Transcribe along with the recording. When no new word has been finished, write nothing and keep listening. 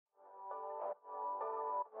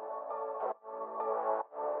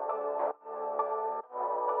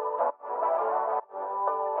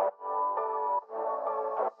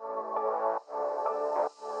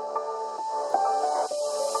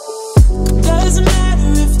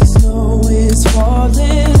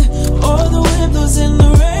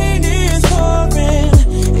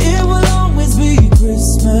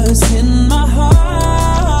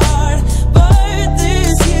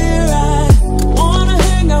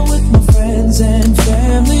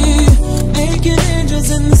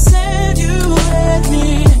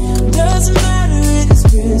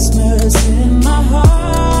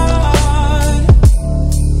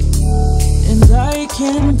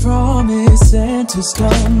Santa's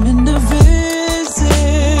coming to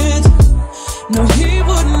visit. No, he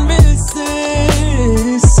wouldn't miss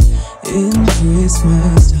this in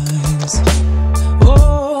Christmas times.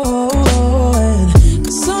 Oh, and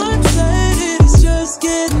the sun said it's just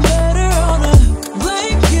getting better on a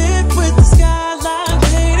blanket with the skyline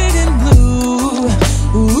painted in blue.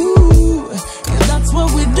 Ooh, yeah, that's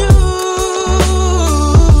what we do.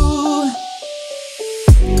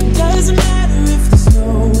 Doesn't matter if the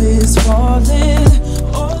snow is falling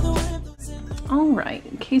or the windows in the... All right,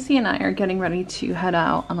 Casey and I are getting ready to head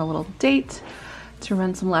out on a little date to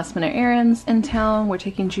run some last minute errands in town. We're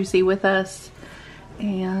taking Juicy with us,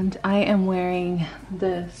 and I am wearing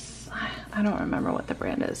this, I don't remember what the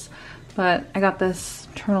brand is, but I got this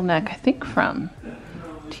turtleneck, I think from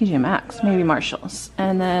TJ Maxx, maybe Marshall's.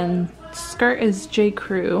 And then skirt is J.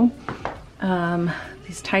 Crew.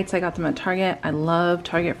 These tights, I got them at Target. I love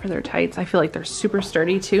Target for their tights. I feel like they're super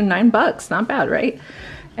sturdy too. $9, not bad, right?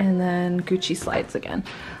 And then Gucci slides again.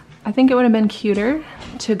 I think it would have been cuter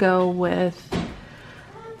to go with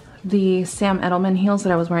the Sam Edelman heels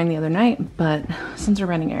that I was wearing the other night, but since we're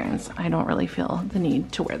running errands, I don't really feel the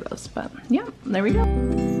need to wear those. But yeah, there we go.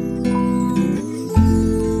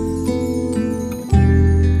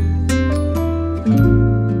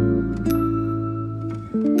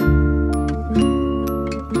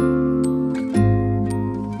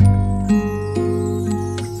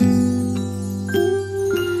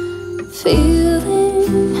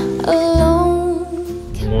 Feeling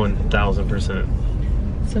alone. 1000%.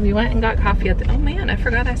 So we went and got coffee at the, oh man, I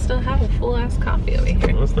forgot I still have a full ass coffee over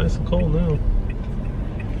here. Well, it's nice and cold now.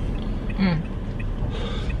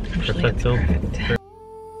 Perfecto.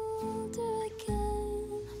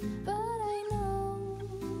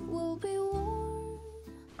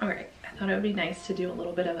 Alright, I thought it would be nice to do a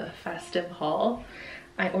little bit of a festive haul.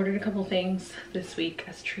 I ordered a couple things this week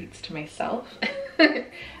as treats to myself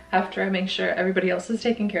after I make sure everybody else is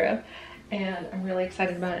taken care of. And I'm really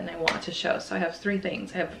excited about it and I want to show. So I have 3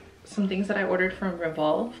 things. I have some things that I ordered from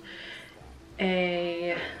Revolve,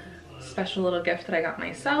 a special little gift that I got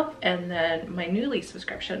myself, and then my Nuuly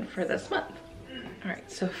subscription for this month. All right,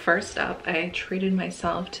 so first up, I treated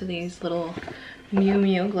myself to these little Miu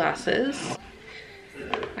Miu glasses.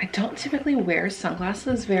 I don't typically wear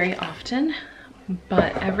sunglasses very often,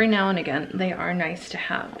 but every now and again, they are nice to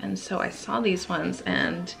have. And so I saw these ones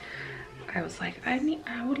and I was like, I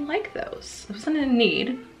would like those. It wasn't a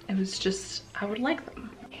need, it was just, I would like them.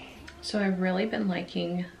 So I've really been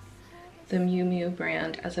liking the Miu Miu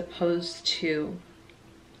brand as opposed to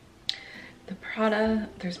the Prada.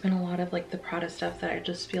 There's been a lot of like the Prada stuff that I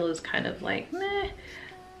just feel is kind of like, meh.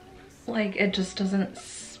 Like it just doesn't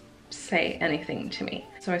say anything to me.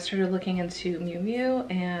 So I started looking into Miu Miu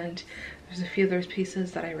and there's a few of those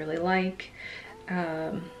pieces that I really like.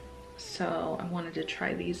 So I wanted to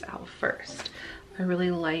try these out first. I really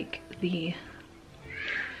like the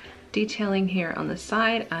detailing here on the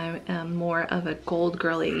side. I am more of a gold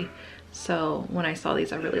girly, so when I saw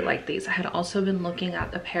these, I really liked these. I had also been looking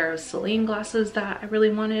at a pair of Celine glasses that I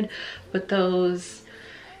really wanted, but those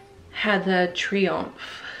had the Triomphe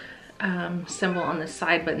symbol on the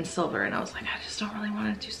side but in silver, and I was like, I just don't really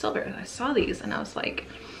want to do silver. And I saw these and I was like,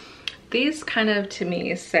 these kind of to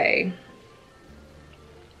me say,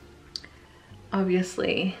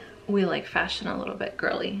 obviously we like fashion a little bit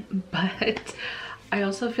girly, but I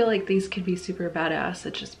also feel like these could be super badass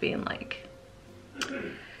at just being like,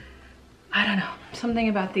 I don't know, something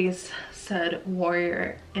about these said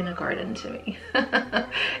warrior in a garden to me.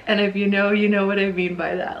 And if you know, you know what I mean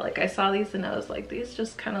by that. Like I saw these and I was like, these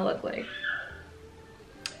just kind of look like,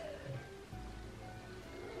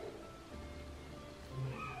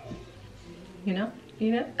 you know.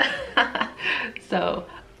 So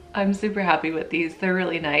I'm super happy with these. They're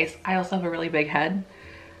really nice. I also have a really big head,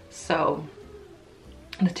 so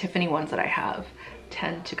the Tiffany ones that I have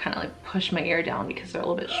tend to kind of like push my ear down because they're a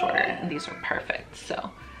little bit shorter, and these are perfect.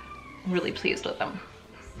 So I'm really pleased with them.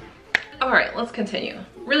 All right, let's continue.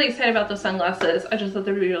 Really excited about those sunglasses. I just thought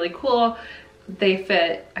they would be really cool. They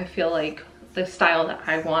fit, I feel like, the style that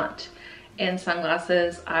I want in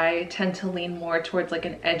sunglasses. I tend to lean more towards like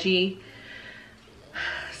an edgy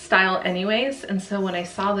style anyways, and so when I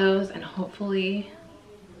saw those, and hopefully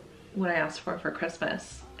what I asked for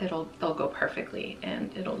Christmas, they'll go perfectly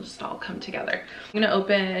and it'll just all come together. I'm gonna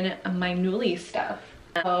open my Nuuly stuff.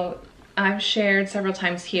 So I've shared several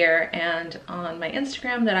times here and on my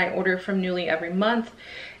Instagram that I order from Nuuly every month.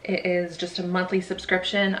 It is just a monthly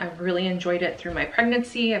subscription. I've really enjoyed it through my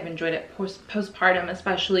pregnancy. I've enjoyed it postpartum,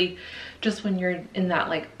 especially just when you're in that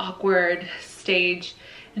like awkward stage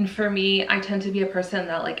And for me, I tend to be a person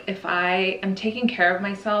that like, if I am taking care of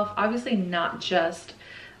myself, obviously not just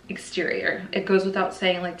exterior, it goes without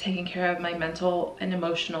saying, like taking care of my mental and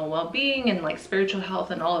emotional well-being and like spiritual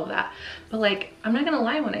health and all of that. But like, I'm not gonna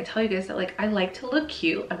lie when I tell you guys that like, I like to look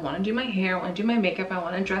cute. I want to do my hair, I want to do my makeup, I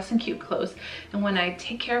want to dress in cute clothes. And when I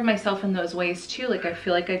take care of myself in those ways too, like I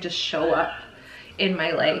feel like I just show up in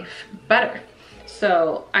my life better.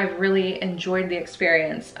 So I really enjoyed the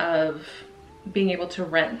experience of being able to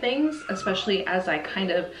rent things, especially as I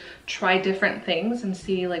kind of try different things and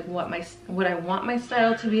see like what I want my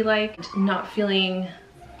style to be like, not feeling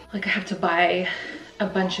like I have to buy a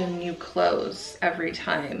bunch of new clothes every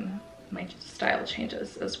time my style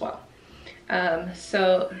changes as well.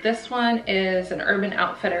 So this one is an Urban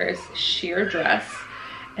Outfitters sheer dress,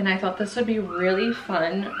 and I thought this would be really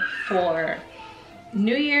fun for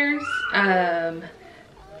New Year's,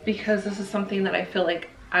 because this is something that I feel like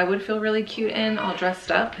I would feel really cute in, all dressed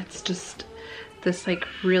up. It's just this like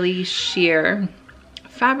really sheer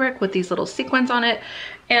fabric with these little sequins on it,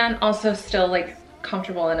 and also still like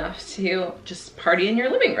comfortable enough to just party in your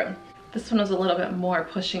living room. This one was a little bit more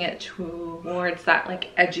pushing it towards that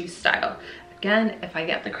like edgy style. Again, if I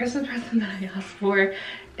get the Christmas present that I asked for,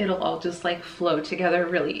 it'll all just like flow together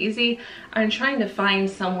really easy. I'm trying to find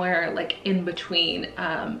somewhere like in between,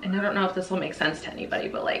 and I don't know if this will make sense to anybody,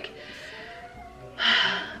 but like,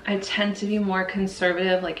 I tend to be more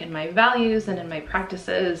conservative like in my values and in my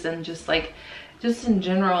practices, and just in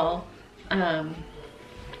general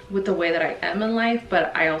with the way that I am in life.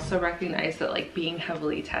 But I also recognize that like being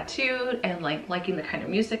heavily tattooed and like liking the kind of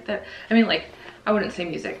music that, I mean, like I wouldn't say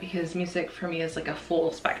music, because music for me is like a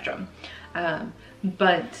full spectrum,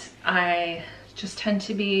 but I just tend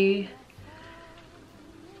to be,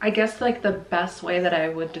 I guess like the best way that I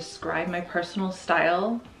would describe my personal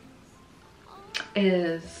style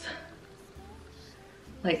is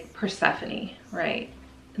like Persephone, right?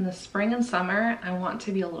 In the spring and summer, I want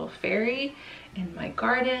to be a little fairy in my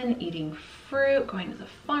garden, eating fruit, going to the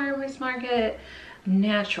farmer's market,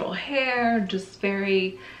 natural hair, just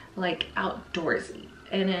very like outdoorsy.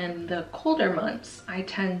 And in the colder months, I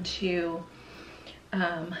tend to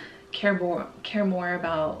care more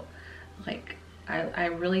about like, I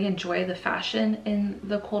really enjoy the fashion in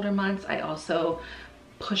the colder months. I also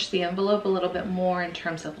push the envelope a little bit more in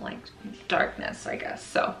terms of like darkness, I guess.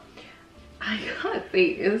 So I got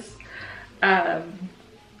these.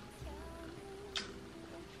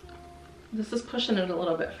 This is pushing it a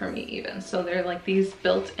little bit for me even. So they're like these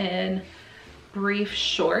built-in brief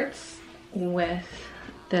shorts with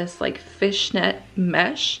this like fishnet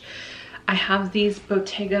mesh. I have these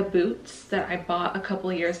Bottega boots that I bought a couple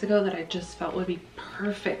of years ago that I just felt would be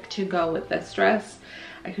perfect to go with this dress.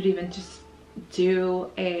 I could even just do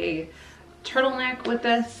a turtleneck with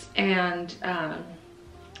this, and I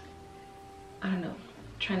don't know,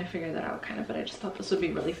 trying to figure that out kind of, but I just thought this would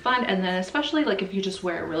be really fun. And then especially like if you just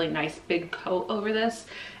wear a really nice big coat over this,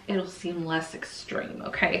 it'll seem less extreme.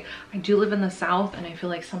 Okay, I do live in the South, and I feel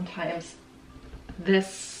like sometimes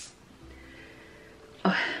this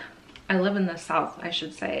I live in the South, I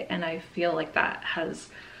should say, and I feel like that has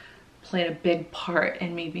played a big part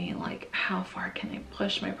in me being like, how far can I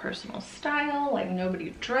push my personal style? Like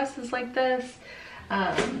nobody dresses like this.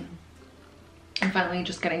 I'm finally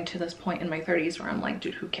just getting to this point in my 30s where I'm like,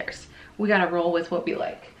 dude, who cares? We gotta roll with what we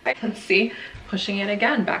like. Let's see, pushing it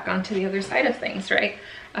again back onto the other side of things, right?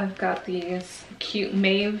 I've got these cute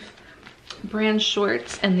Maeve brand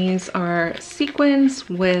shorts, and these are sequins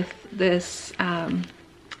with this,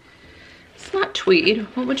 it's not tweed,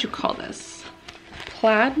 what would you call this?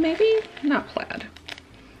 Plaid, maybe? Not plaid.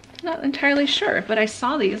 Not entirely sure, but I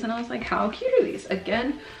saw these and I was like, how cute are these?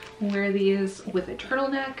 Again, wear these with a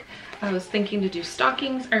turtleneck. I was thinking to do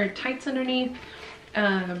stockings or tights underneath.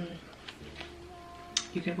 You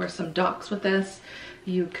could wear some docks with this.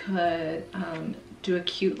 You could do a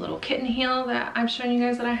cute little kitten heel that I've shown you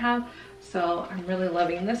guys that I have. So I'm really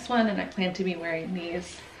loving this one, and I plan to be wearing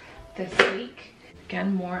these this week.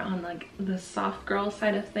 Again, more on like the soft girl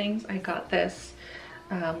side of things. I got this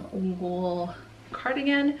wool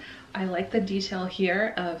cardigan. I like the detail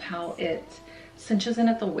here of how it cinches in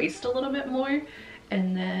at the waist a little bit more,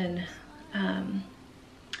 and then I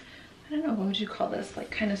don't know, what would you call this, like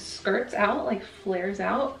kind of skirts out, like flares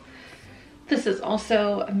out. This is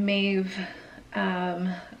also a Maeve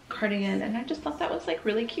cardigan, and I just thought that was like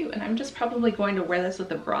really cute, and I'm just probably going to wear this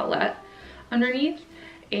with a bralette underneath.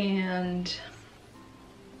 And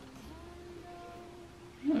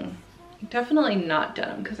definitely not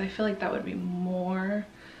denim, because I feel like that would be more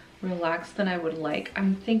relaxed than I would like.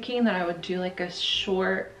 I'm thinking that I would do like a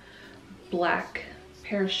short black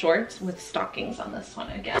pair of shorts with stockings on this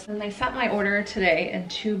one again. And I sent my order today in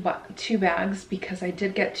two bags because I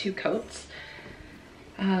did get 2 coats.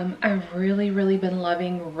 I've really been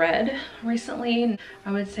loving red recently.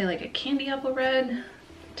 I would say like a candy apple red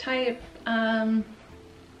type. Maybe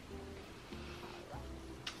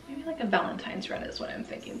like a Valentine's red is what I'm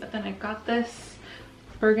thinking. But then I've got this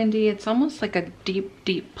burgundy. It's almost like a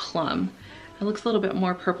deep plum. It looks a little bit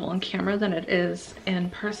more purple on camera than it is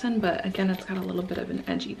in person, but again, it's got a little bit of an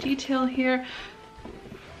edgy detail here.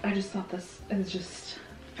 I just thought this is just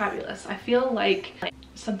fabulous. I feel like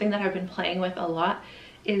something that I've been playing with a lot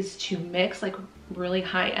is to mix like really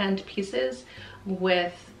high-end pieces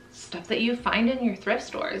with stuff that you find in your thrift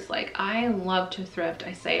stores. Like, I love to thrift.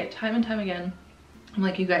 I say it time and time again. I'm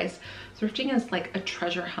like, you guys, thrifting is like a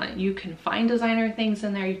treasure hunt. You can find designer things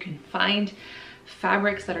in there. You can find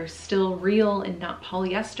fabrics that are still real and not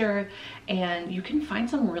polyester, and you can find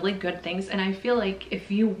some really good things. And I feel like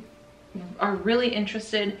if you are really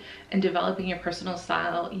interested in developing your personal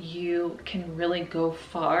style, you can really go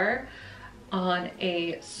far on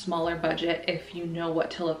a smaller budget if you know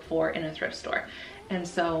what to look for in a thrift store. And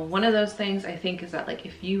so one of those things I think is that, like,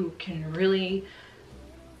 if you can really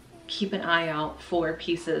keep an eye out for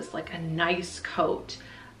pieces like a nice coat,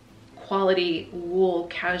 quality wool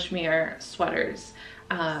cashmere sweaters,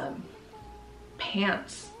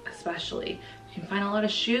 pants especially. You can find a lot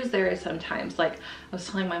of shoes there sometimes. Like, I was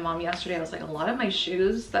telling my mom yesterday, I was like, a lot of my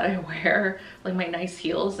shoes that I wear, like my nice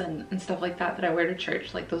heels and stuff like that I wear to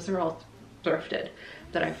church, like those are all thrifted,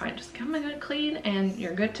 that I find just come and clean and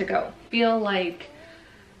you're good to go. I feel like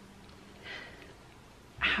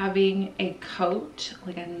having a coat,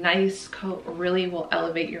 like a nice coat, really will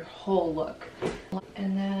elevate your whole look.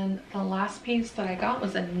 And then the last piece that I got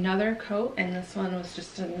was another coat, and this one was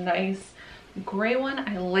just a nice gray one.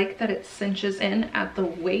 I like that it cinches in at the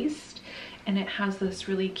waist and it has this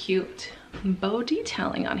really cute bow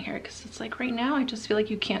detailing on here, because it's like right now I just feel like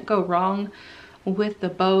you can't go wrong with the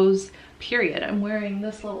bows, period. I'm wearing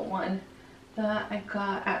this little one that I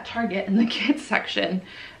got at Target in the kids section.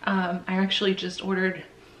 I actually just ordered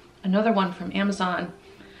another one from Amazon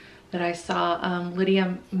that I saw,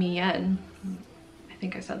 Lydia Mien, I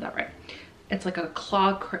think I said that right. It's like a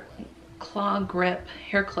claw grip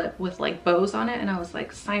hair clip with like bows on it, and I was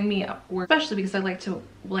like, sign me up. Especially because I like to,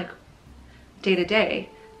 like, day to day,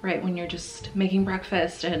 right, when you're just making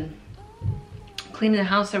breakfast and cleaning the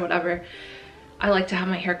house or whatever, I like to have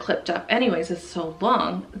my hair clipped up. Anyways, it's so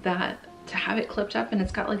long that to have it clipped up and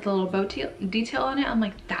it's got like the little bow detail on it, I'm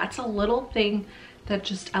like, that's a little thing that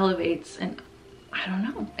just elevates, and I don't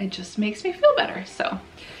know, it just makes me feel better. So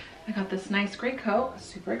I got this nice gray coat,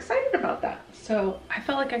 super excited about that. So I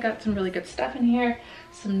felt like I got some really good stuff in here,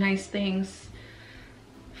 some nice things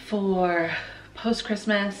for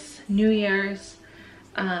post-Christmas, New Year's,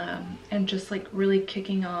 and just like really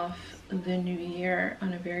kicking off the new year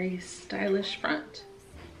on a very stylish front.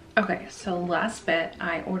 Okay, so last bit,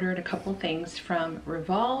 I ordered a couple things from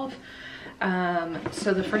Revolve.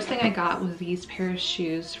 So the first thing I got was these pair of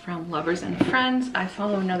shoes from Lovers and Friends. I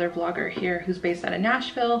follow another vlogger here who's based out of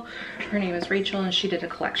Nashville. Her name is Rachel, and she did a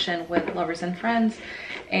collection with Lovers and Friends.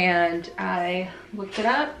 And I looked it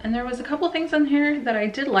up, and there was a couple things in here that I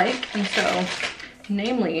did like. And so,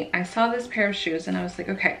 namely, I saw this pair of shoes and I was like,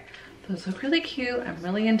 okay, those look really cute. I'm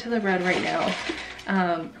really into the red right now.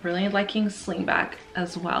 Really liking slingback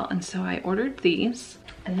as well. And so I ordered these.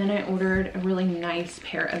 And then I ordered a really nice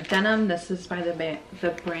pair of denim. This is by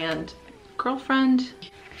the brand Girlfriend.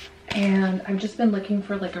 And I've just been looking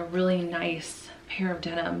for like a really nice pair of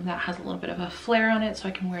denim that has a little bit of a flare on it so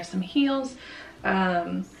I can wear some heels.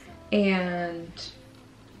 And,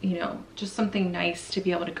 you know, just something nice to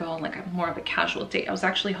be able to go on like a more of a casual date. I was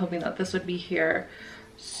actually hoping that this would be here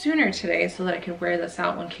sooner today so that I could wear this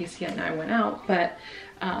out when Casey and I went out, but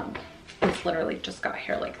this literally just got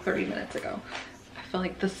here like 30 minutes ago. I feel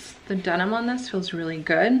like the denim on this feels really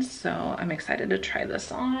good, so I'm excited to try this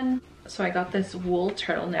on. So I got this wool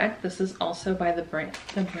turtleneck. This is also by the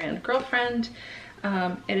brand Girlfriend.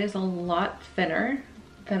 It is a lot thinner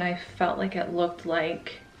than I felt like it looked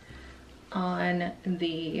like on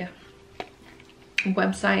the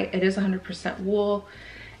website. It is 100% wool,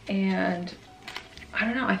 and I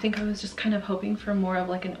don't know, I think I was just kind of hoping for more of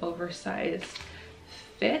like an oversized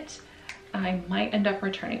fit. I might end up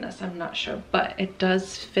returning this, I'm not sure, but it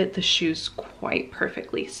does fit the shoes quite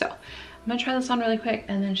perfectly. So I'm gonna try this on really quick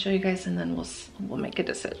and then show you guys, and then we'll make a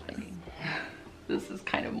decision. This is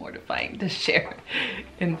kind of mortifying to share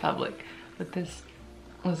in public, but this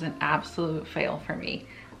was an absolute fail for me.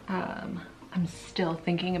 I'm still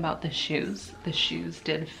thinking about the shoes. The shoes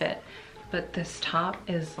did fit but this top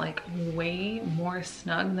is like way more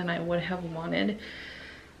snug than I would have wanted.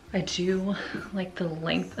 I do like the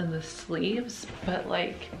length of the sleeves, but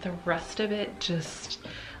like the rest of it just,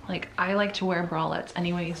 like, I like to wear bralettes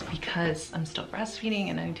anyways because I'm still breastfeeding,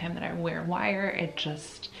 and anytime that I wear wire, it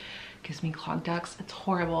just gives me clogged ducts. It's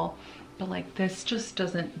horrible. But like this just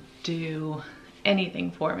doesn't do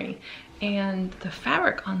anything for me. And the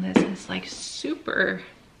fabric on this is like super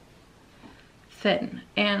thin.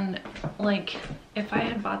 And like if I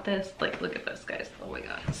had bought this, like, look at this, guys. Oh my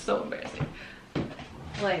god, it's so embarrassing.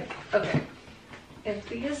 Like, okay, if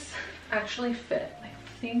these actually fit, I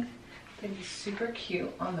think they'd be super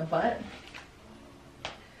cute on the butt.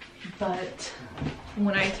 But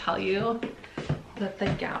when I tell you that the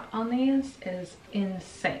gap on these is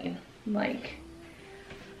insane, like,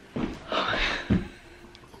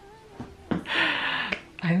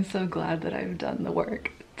 I'm so glad that I've done the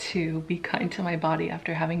work to be kind to my body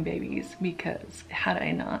after having babies, because had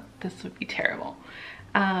I not, this would be terrible.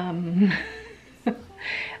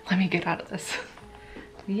 Let me get out of this.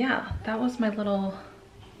 Yeah, that was my little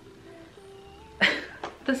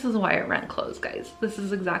this is why I rent clothes, guys. This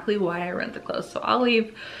is exactly why I rent the clothes. So I'll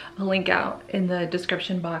leave a link out in the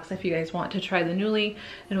description box if you guys want to try the Nuuly.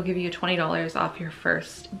 It'll give you $20 off your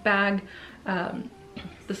first bag.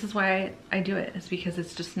 This is why I do it, is because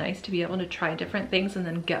it's just nice to be able to try different things and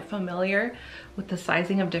then get familiar with the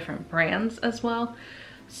sizing of different brands as well,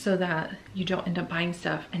 so that you don't end up buying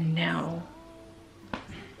stuff and now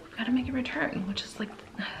we've got to make a return, which is like,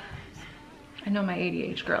 I know my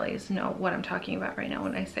ADHD girlies know what I'm talking about right now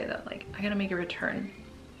when I say that, like, I gotta make a return.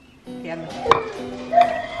 Yeah.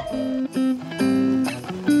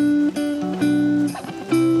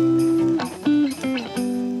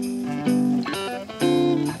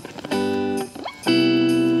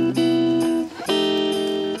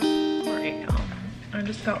 I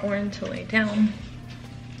just got Oren to lay down,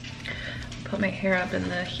 put my hair up in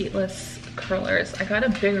the heatless curlers. I got a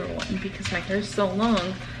bigger one because my hair is so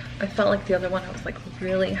long. I felt like the other one, I was like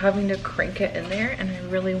really having to crank it in there, and I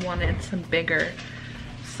really wanted some bigger,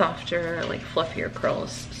 softer, like fluffier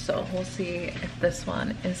curls. So we'll see if this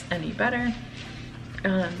one is any better.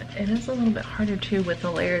 It is a little bit harder too with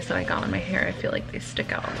the layers that I got on my hair. I feel like they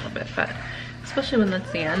stick out a little bit, but especially when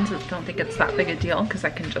that's the ends, I don't think it's that big a deal because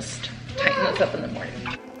I can just tighten those up in the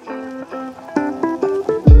morning.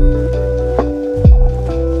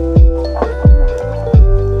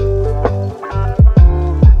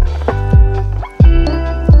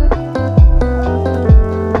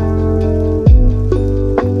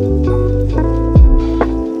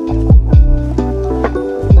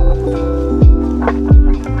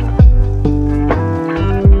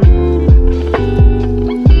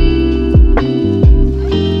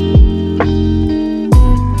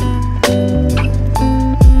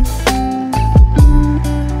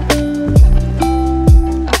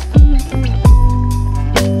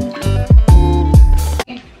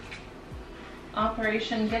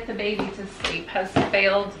 Operation Get the Baby to Sleep has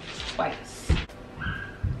failed twice.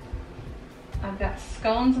 I've got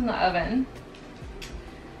scones in the oven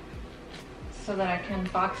so that I can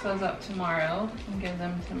box those up tomorrow and give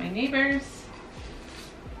them to my neighbors.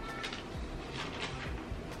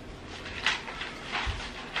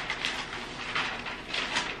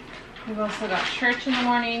 We've also got church in the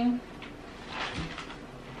morning.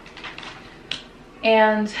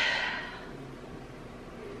 And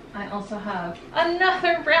I also have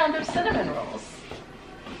another round of cinnamon rolls.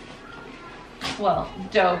 Well,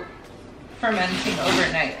 dough fermenting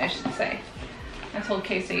overnight, I should say. I told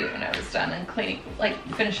Casey when I was done and cleaning, like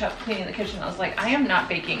finish up cleaning the kitchen, I was like, I am not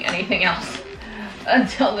baking anything else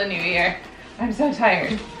until the new year. I'm so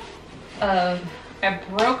tired. I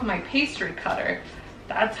broke my pastry cutter.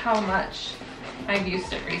 That's how much I've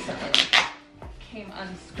used it recently. It came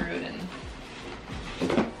unscrewed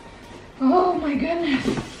and oh my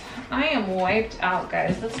goodness. I am wiped out,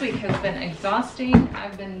 guys. This week has been exhausting.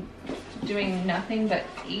 I've been doing nothing but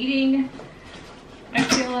eating, I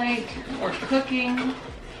feel like, or cooking.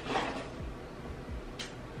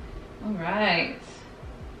 All right.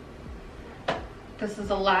 This is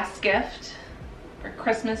the last gift for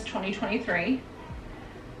Christmas 2023.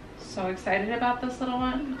 So excited about this little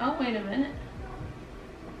one. Oh, wait a minute.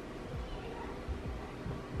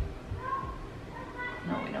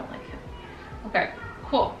 No, we don't like him. Okay,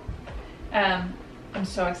 cool. I'm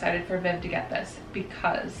so excited for Viv to get this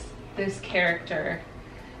because this character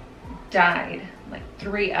died like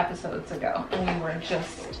 3 episodes ago and we were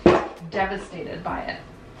just devastated by it.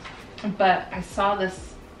 But I saw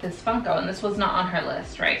this Funko, and this was not on her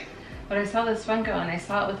list, right? But I saw this Funko and I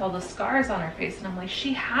saw it with all the scars on her face and I'm like,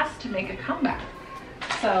 she has to make a comeback.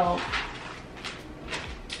 So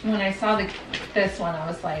when I saw this one, I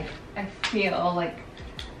was like, I feel like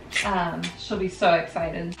she'll be so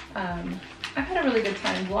excited. I've had a really good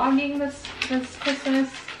time vlogging this Christmas.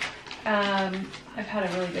 I've had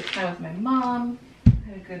a really good time with my mom. I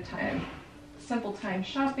had a good time, simple time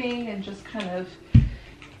shopping and just kind of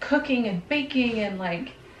cooking and baking and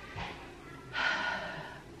like,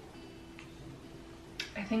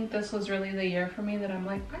 I think this was really the year for me that I'm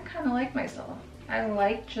like, I kind of like myself. I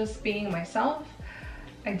like just being myself.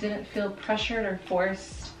 I didn't feel pressured or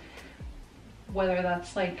forced, whether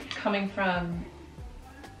that's like coming from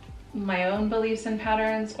my own beliefs and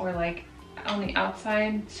patterns or like on the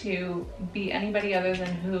outside to be anybody other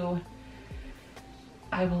than who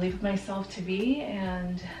I believe myself to be.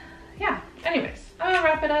 And yeah, anyways, I'm gonna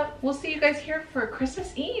wrap it up. We'll see you guys here for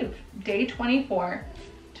Christmas Eve, day 24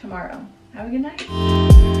 tomorrow. Have a good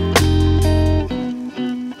night.